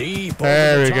pass deep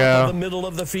there over the we top go. Of the middle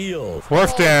of the field.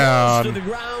 Fourth down. To the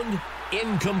ground,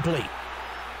 incomplete.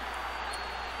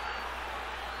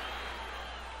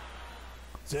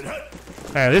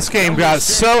 Man, this game got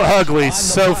so ugly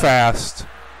so fast.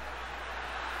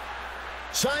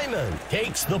 Simon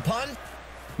takes the punt.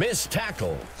 Missed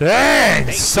tackle.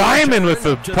 Dang, Simon with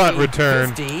the punt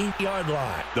return. 50-yard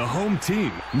line. The home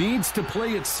team needs to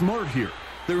play it smart here.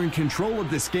 They're in control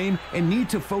of this game and need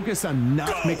to focus on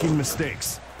not making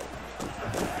mistakes.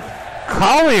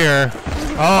 Collier.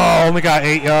 Oh, only got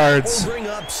 8 yards. We'll bring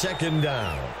up second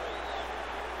down.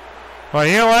 Well,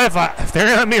 you know what? If they're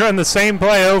going to let me run the same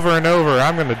play over and over,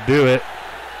 I'm going to do it.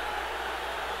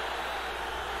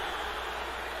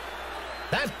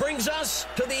 That brings us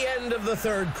to the end of the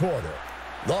third quarter.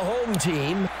 The home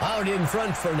team out in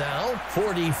front for now,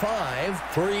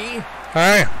 45-3. All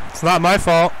right, it's not my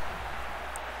fault.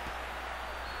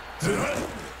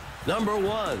 Number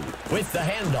 1 with the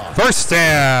handoff. First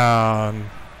down.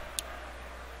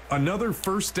 Another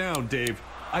first down, Dave.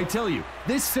 I tell you,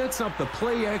 this sets up the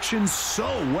play action so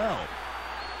well.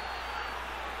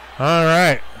 All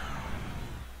right.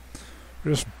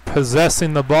 Just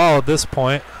possessing the ball at this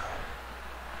point.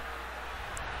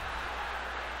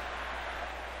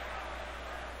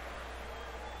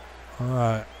 All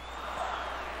right.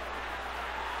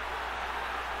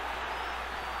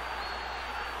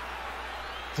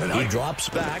 He drops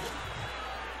back.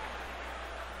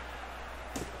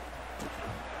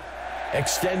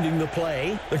 Extending the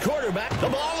play. The quarterback, the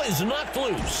ball is knocked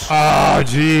loose. Oh,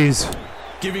 jeez.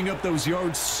 Giving up those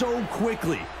yards so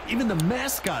quickly. Even the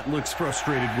mascot looks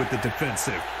frustrated with the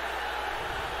defensive.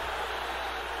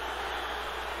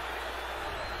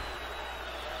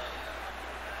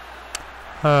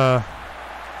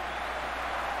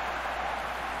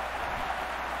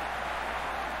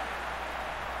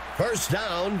 First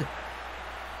down.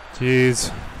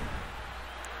 Jeez.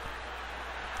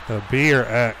 The B or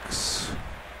X?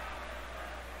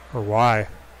 Or Y?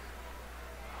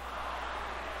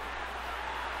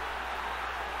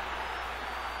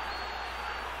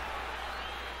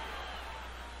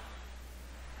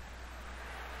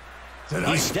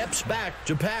 He steps back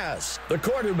to pass. The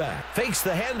quarterback fakes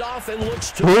the handoff and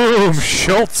looks to boom!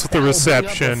 Schultz with the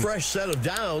reception. A fresh set of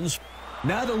downs.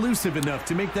 Not elusive enough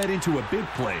to make that into a big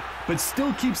play, but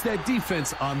still keeps that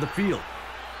defense on the field.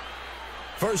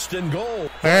 First and goal.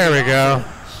 There we go.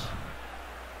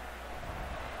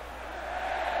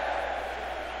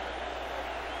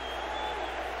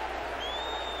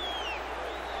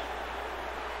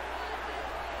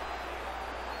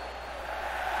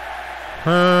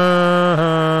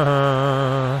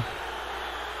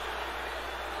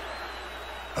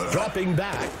 Dropping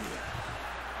back.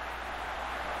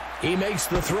 He makes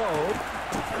the throw.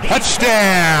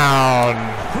 Touchdown!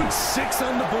 Put 6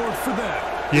 on the board for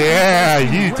that. Yeah,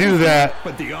 you do that.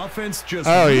 But the offense just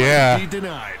won't be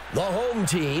denied. The home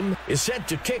team is set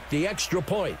to kick the extra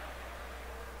point.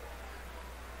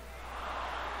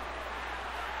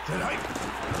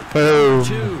 Boom.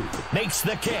 2 makes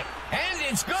the kick. And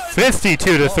it's good. 52-3.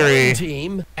 The home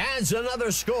team adds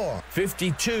another score.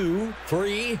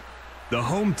 52-3. The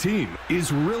home team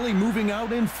is really moving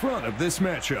out in front of this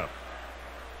matchup.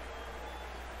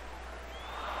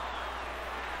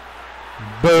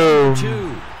 Boom.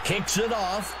 2 kicks it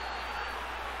off.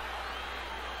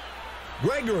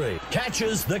 Gregory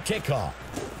catches the kickoff.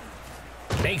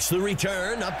 Makes the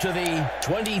return up to the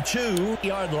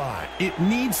 22-yard line. It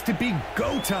needs to be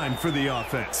go time for the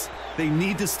offense. They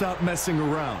need to stop messing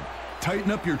around.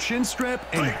 Tighten up your chin strap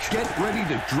and get ready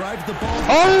to drive the ball.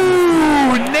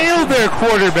 Oh, nailed their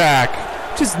quarterback.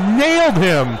 Just nailed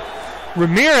him.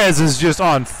 Ramirez is just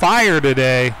on fire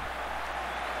today.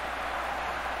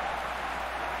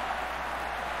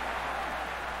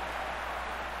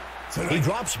 He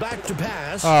drops back to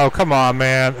pass. Oh, come on,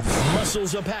 man.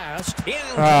 Muscles a pass.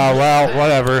 Oh, well,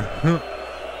 whatever.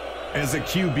 As a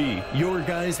QB, your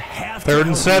guys have to 3rd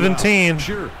and 17.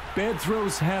 Sure, bad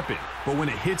throws happen, but when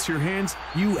it hits your hands,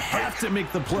 you have to make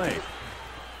the play.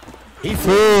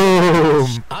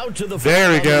 Boom. Out to the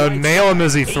there we go. Right nail him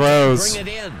as he throws. Bring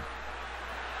it in.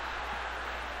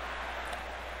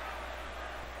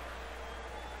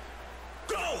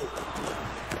 Go.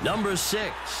 Number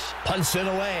 6 punts it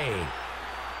away.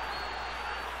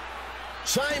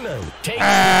 Simon takes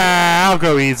I'll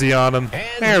go easy on him.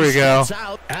 There we go.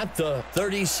 Out at the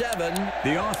 37.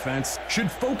 The offense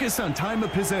should focus on time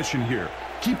of possession here.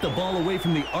 Keep the ball away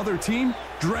from the other team.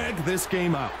 Drag this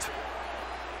game out.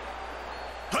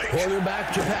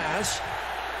 Quarterback to pass.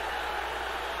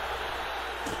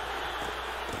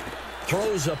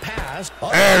 Throws a pass.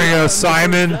 There we go,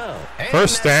 Simon.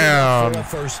 First down. For a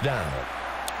first down.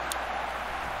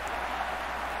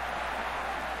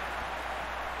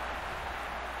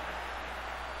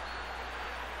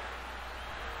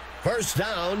 First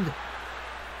down.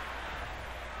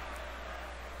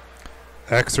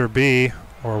 X or B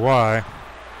or Y.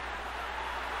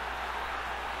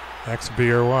 X,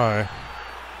 B, or Y.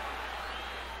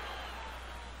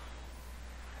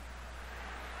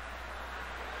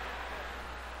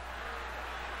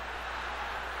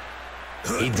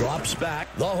 He drops back.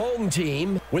 The home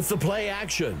team with the play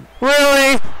action.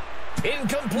 Really?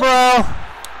 Incomplete. Bro.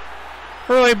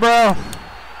 Really, bro?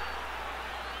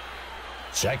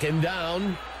 Second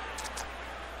down.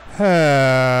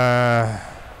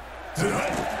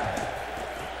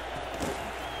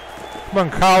 Come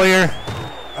on, Collier.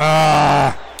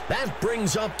 That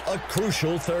brings up a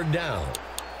crucial third down.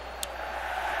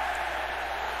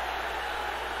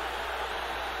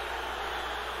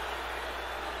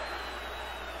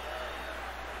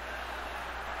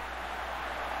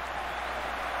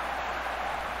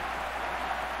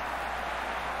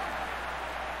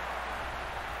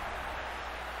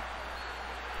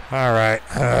 All right.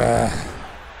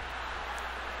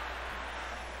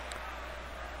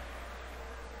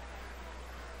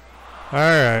 All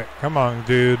right. Come on,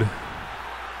 dude.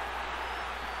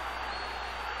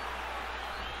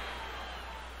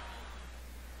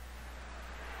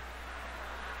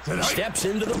 Steps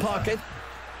into the pocket.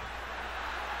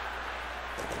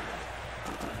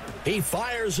 He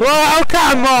fires. Well,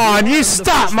 come on! You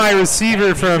stop my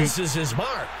receiver from. This is his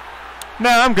mark. No,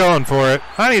 I'm going for it.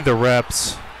 I need the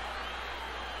reps.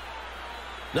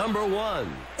 Number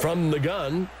 1 from the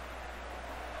gun.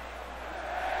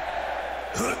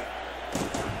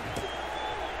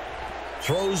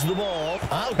 Throws the ball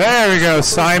out. There we go,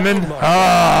 Simon.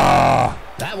 Ah.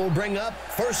 That will bring up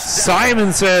first down.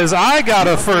 Simon says, I got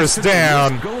a first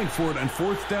down. Going for it on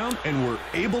 4th down, and we're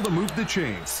able to move the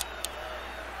chains.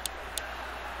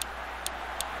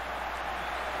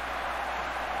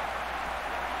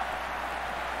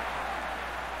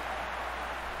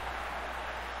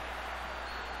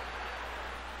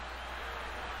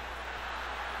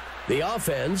 The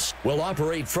offense will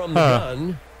operate from the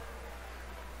gun.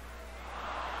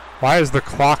 Why is the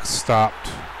clock stopped?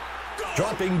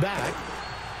 Dropping back.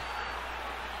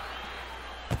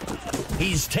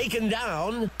 He's taken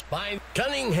down by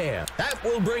Cunningham. That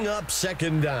will bring up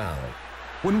 2nd down.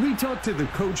 When we talked to the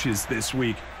coaches this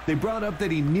week, they brought up that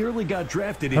he nearly got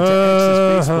drafted into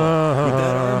Texas baseball. With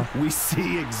that arm, we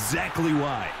see exactly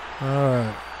why.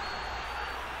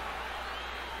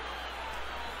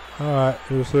 All right,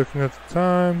 just looking at the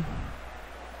time.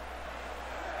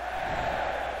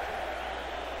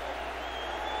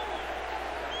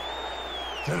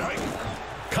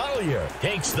 Collier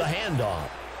takes the handoff.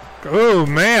 Oh,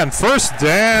 man, first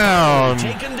down.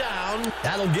 Taken down.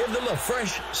 That'll give them a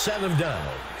fresh set of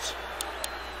downs.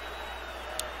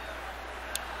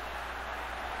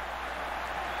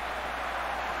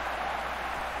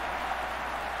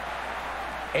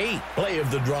 Eight play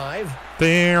of the drive.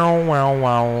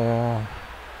 Wow.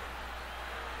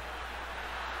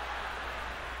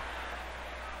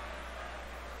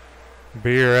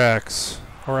 B or X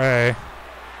or A.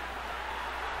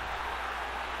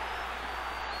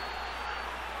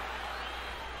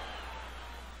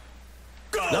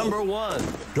 Number 1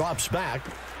 drops back,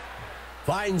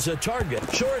 finds a target,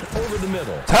 short over the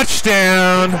middle.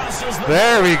 Touchdown!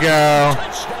 There we go.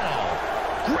 Touchdown.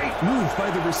 Great move by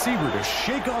the receiver to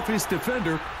shake off his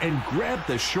defender and grab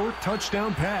the short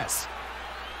touchdown pass.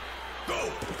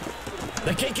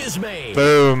 The kick is made.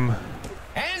 Boom.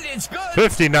 And it's good.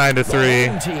 59-3. The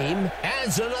home team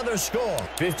adds another score.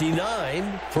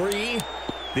 59-3.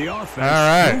 The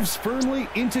offense moves firmly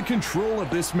into control of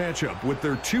this matchup with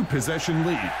their 2-possession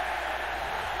lead.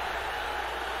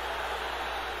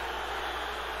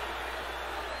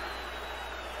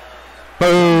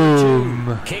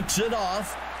 Boom. Kicks it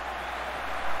off.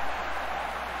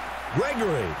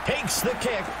 Gregory takes the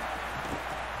kick.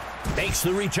 Makes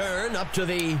the return up to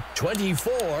the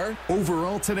 24.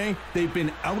 Overall today, they've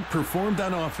been outperformed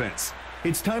on offense.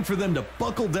 It's time for them to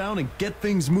buckle down and get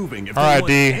things moving. If all right,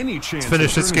 D. Any chance let's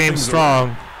finish this game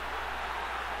strong.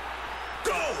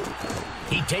 Go!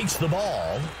 He takes the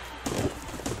ball.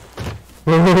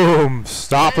 Boom.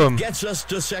 Stop him. Gets us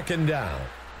to 2nd down.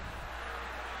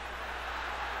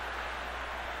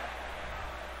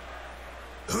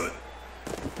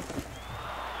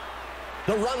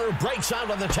 The runner breaks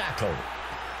out of the tackle.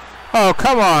 Oh,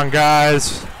 come on,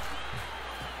 guys.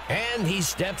 And he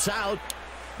steps out.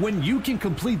 When you can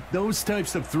complete those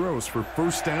types of throws for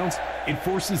first downs, it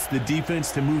forces the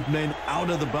defense to move men out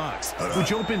of the box,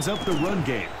 which opens up the run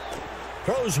game.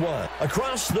 Throws one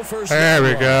across the first. There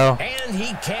we go. And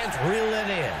he can't reel it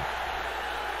in.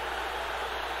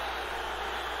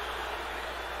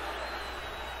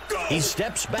 He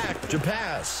steps back to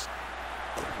pass.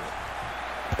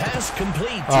 Pass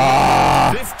complete.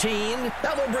 15.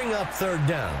 That will bring up 3rd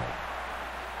down.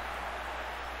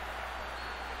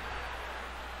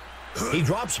 He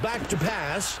drops back to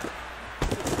pass.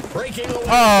 Breaking away.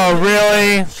 Oh,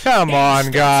 really? Come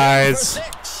on, guys.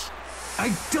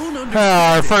 I don't understand.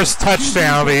 Our first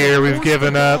touchdown of the year we've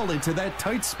given up. Into that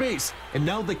tight space, and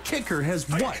now the kicker has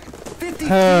what? 50 feet to kick it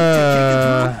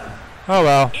through. Oh,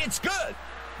 well. It's good.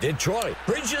 Detroit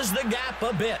bridges the gap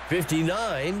a bit.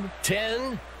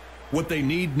 59-10. What they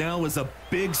need now is a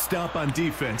big stop on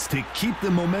defense to keep the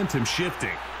momentum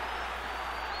shifting.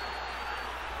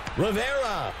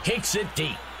 Rivera kicks it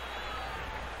deep.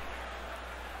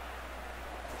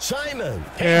 Simon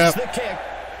Yep. takes the kick.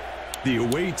 The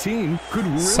away team could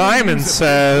really Simon use a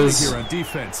says big play here on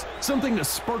defense, something to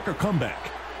spark a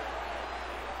comeback.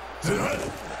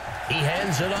 He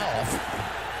hands it off.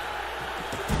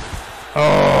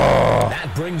 Oh.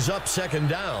 That brings up 2nd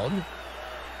down.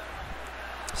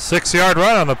 6-yard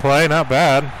run on the play, not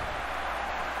bad.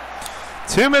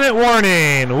 2-minute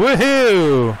warning.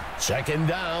 Woohoo! 2nd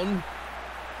down.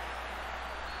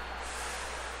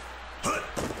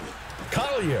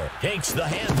 Collier takes the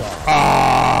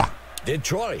handoff.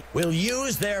 Detroit will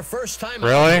use their first time out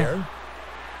Really? here.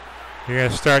 You're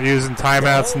going to start using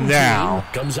timeouts now.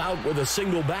 Comes out with a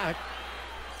single back.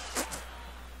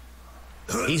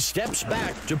 He steps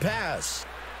back to pass.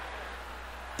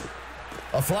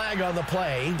 A flag on the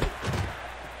play.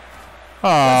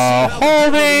 Oh,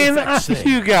 holding?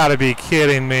 You got to be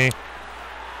kidding me.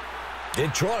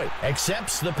 Detroit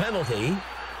accepts the penalty.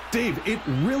 Dave, it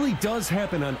really does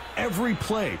happen on every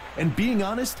play. And being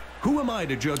honest, who am I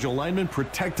to judge a lineman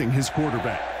protecting his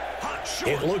quarterback?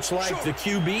 It looks like the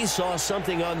QB saw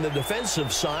something on the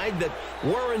defensive side that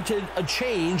warranted a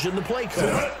change in the play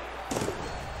call.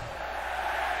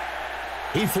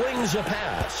 He flings a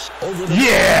pass over the...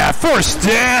 Yeah, first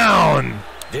down!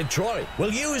 Detroit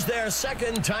will use their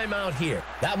second timeout here.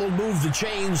 That will move the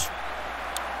chains.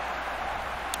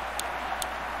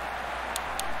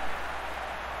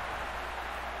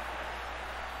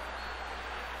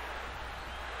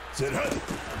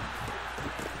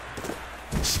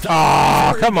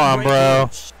 Oh, come on, bro.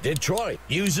 Detroit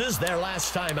uses their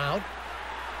last timeout.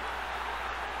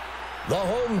 The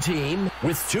home team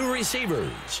with 2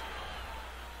 receivers.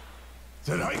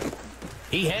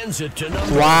 He hands it to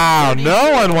number. Wow,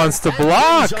 no one wants to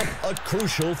block. A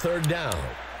crucial third down.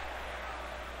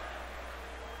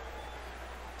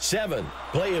 7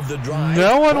 play of the drive.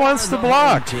 No one wants to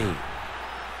block.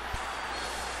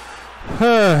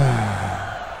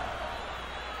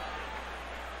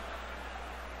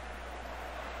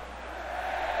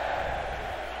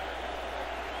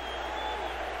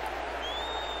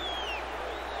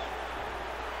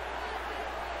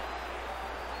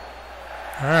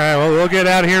 All right, well, we'll get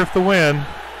out of here with the win.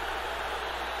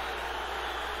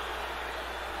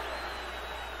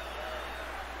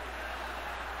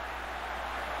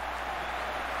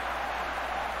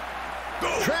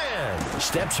 Tran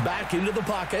steps back into the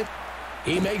pocket.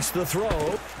 He makes the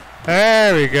throw.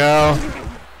 There we go.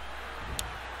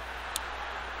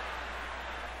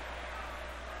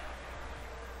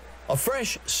 A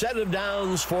fresh set of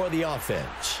downs for the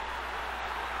offense.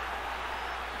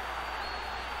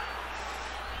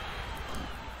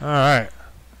 All right.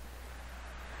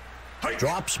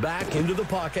 Drops back into the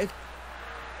pocket.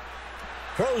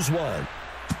 Throws one.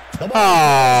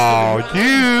 Oh,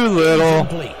 you little.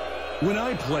 When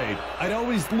I played, I'd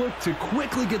always look to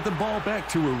quickly get the ball back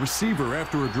to a receiver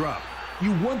after a drop.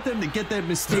 You want them to get that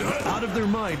mistake out of their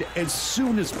mind as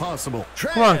soon as possible.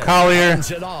 Come on, Collier.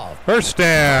 First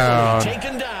down.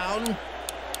 Taken down.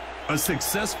 A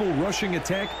successful rushing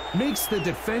attack makes the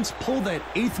defense pull that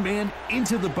 8th man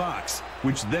into the box,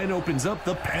 which then opens up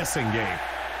the passing game.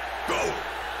 Go!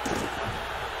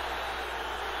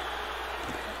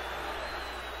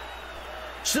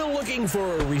 Still looking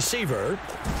for a receiver.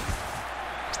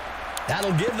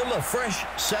 That'll give them a fresh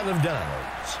set of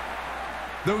downs.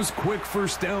 Those quick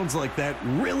first downs like that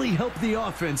really help the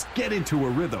offense get into a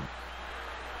rhythm.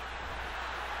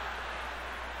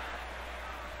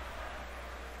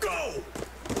 Go!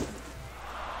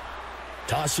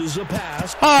 Tosses a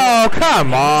pass. Oh,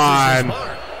 come on.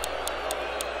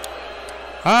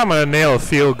 I'm going to nail a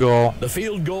field goal. The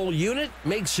field goal unit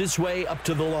makes its way up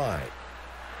to the line.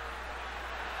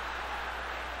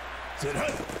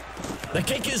 The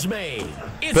kick is made.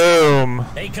 It's boom.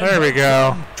 There we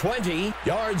go. 20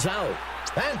 yards out.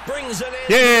 That brings an end.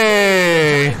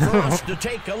 Yay! For us to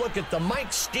take a look at the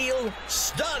Mike Steele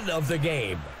stud of the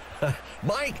game.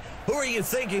 Mike, who are you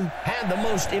thinking had the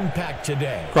most impact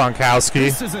today? Gronkowski.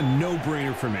 This is a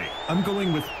no-brainer for me. I'm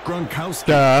going with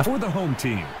Gronkowski for the home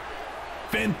team.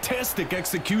 Fantastic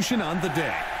execution on the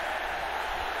day.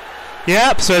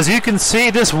 Yep, so as you can see,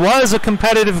 this was a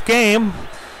competitive game.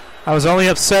 I was only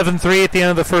up 7-3 at the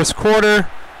end of the first quarter,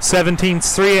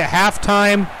 17-3 at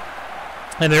halftime.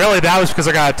 And really that was because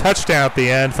I got a touchdown at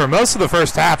the end. For most of the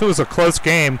first half, it was a close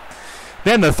game.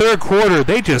 Then the third quarter,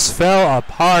 they just fell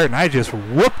apart, and I just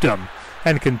whooped them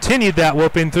and continued that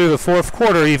whooping through the fourth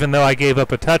quarter, even though I gave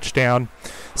up a touchdown.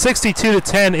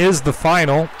 62-10 is the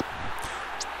final.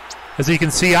 As you can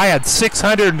see, I had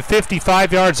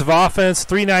 655 yards of offense,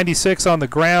 396 on the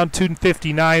ground,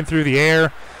 259 through the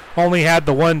air. Only had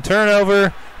the 1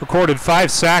 turnover, recorded 5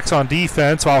 sacks on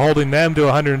defense while holding them to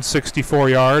 164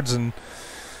 yards and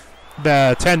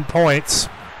 10 points.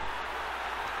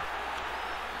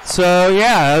 So,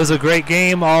 yeah, that was a great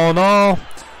game all in all.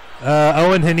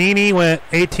 Owen Hanini went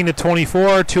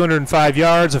 18-24, 205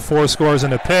 yards, 4 scores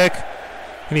and a pick.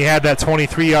 And he had that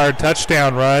 23-yard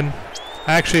touchdown run.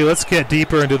 Actually, let's get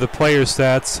deeper into the player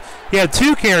stats. He had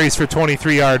 2 carries for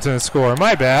 23 yards and a score.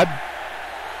 My bad.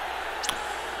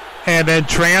 And then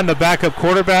Tran, the backup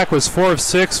quarterback, was 4 of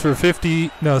 6 for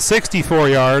 64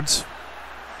 yards.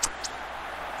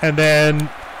 And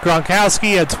then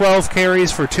Gronkowski had 12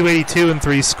 carries for 282 and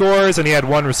 3 scores, and he had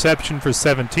 1 reception for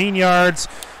 17 yards.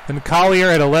 And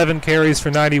Collier had 11 carries for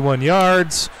 91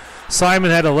 yards. Simon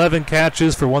had 11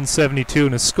 catches for 172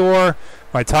 and a score.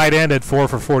 My tight end had 4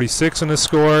 for 46 and a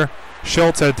score.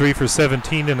 Schultz had 3 for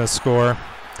 17 and a score.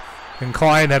 And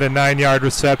Klein had a 9-yard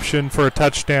reception for a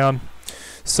touchdown.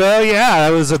 So, yeah,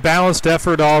 it was a balanced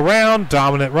effort all around.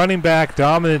 Dominant running back,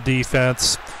 dominant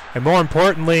defense. And more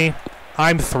importantly,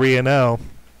 I'm 3-0.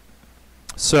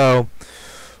 So,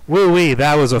 woo-wee,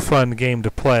 that was a fun game to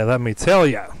play, let me tell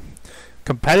you.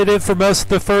 Competitive for most of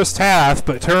the first half,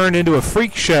 but turned into a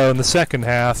freak show in the second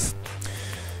half.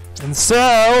 And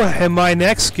so, in my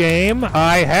next game,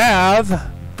 I have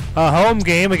a home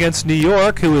game against New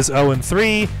York, who is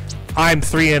 0-3. I'm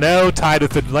 3-0, tied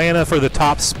with Atlanta for the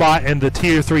top spot in the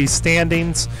Tier 3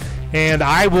 standings. And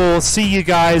I will see you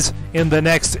guys in the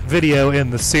next video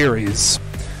in the series.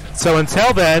 So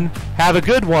until then, have a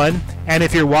good one. And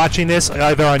if you're watching this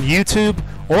either on YouTube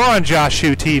or on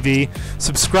Joshu TV,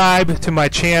 subscribe to my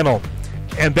channel.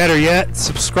 And better yet,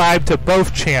 subscribe to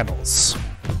both channels.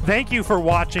 Thank you for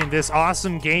watching this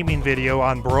awesome gaming video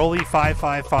on Broly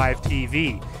 555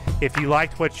 TV. If you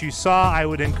liked what you saw, I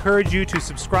would encourage you to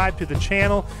subscribe to the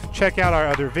channel, check out our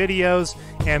other videos,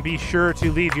 and be sure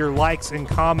to leave your likes and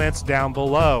comments down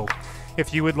below.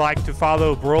 If you would like to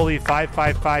follow Broly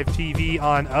 555 TV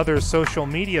on other social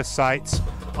media sites,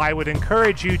 I would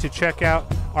encourage you to check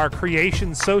out our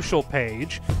Creation Social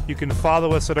page. You can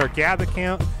follow us at our Gab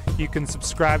account, you can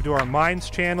subscribe to our Minds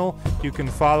channel, you can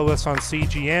follow us on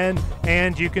CGN,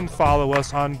 and you can follow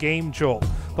us on Game Jolt.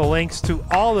 The links to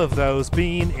all of those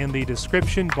being in the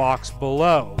description box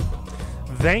below.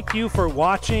 Thank you for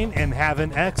watching and have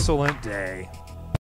an excellent day.